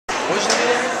What's your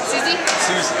name? Suzie?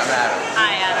 Suzie, I'm Adam.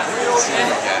 Hi, Adam. Suzie,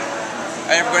 yeah.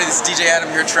 Hi everybody, this is DJ Adam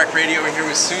here at Trek Radio. We're here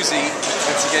with Suzie,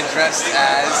 once again dressed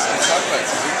as, let's talk about it,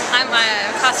 Suzie. My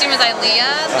costume is Ilia,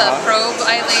 the probe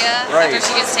Ilia, Right. after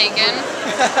she gets taken.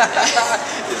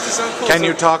 This is so cool. Can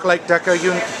you talk like Deca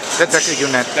Unit? The Deca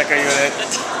Unit. Deca Unit.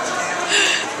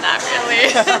 Not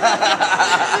really.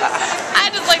 I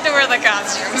just like to wear the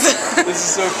costumes. This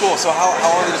is so cool. So how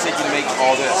long did it take you to make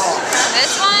all this?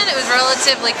 This one, it was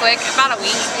relatively quick, about a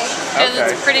week. Because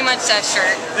Okay. it's pretty much a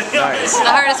shirt. Nice.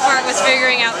 The hardest part was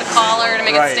figuring out the collar to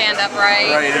make it stand up right.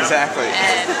 Right, exactly.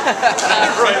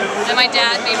 And my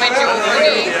dad made my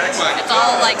jewelry. It's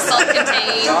all like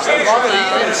self-contained.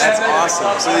 That's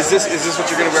awesome. So is this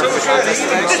what you're going to wear for the contest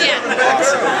today? Yeah.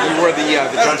 Awesome. You wore the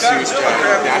jumpsuit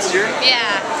last year?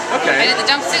 Yeah. Okay. I did the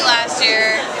jumpsuit last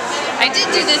year. I did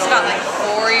do this about like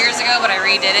 4 years ago, but I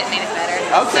redid it and made it better.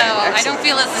 Okay, so excellent. I don't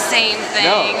feel it's the same thing.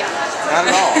 No, not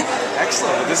at all.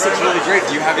 Excellent. Well, this looks really great.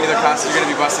 Do you have any other costumes you're going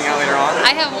to be busting out later on?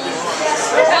 I have 3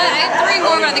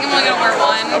 more, but I think I'm only going to wear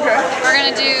one. Okay. We're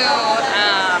going to do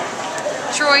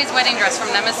Troy's wedding dress from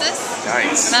Nemesis.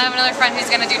 Nice. And then I have another friend who's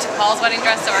going to do T'Pol's wedding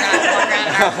dress, so we're going to have to walk around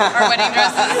in our wedding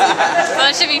dresses. So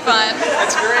that should be fun.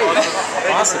 That's great.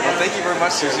 Awesome. Well, thank you very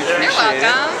much, Suzie. Appreciate You're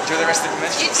welcome. it. Enjoy the rest of the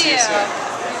convention. You See too. soon.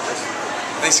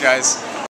 Thanks, guys.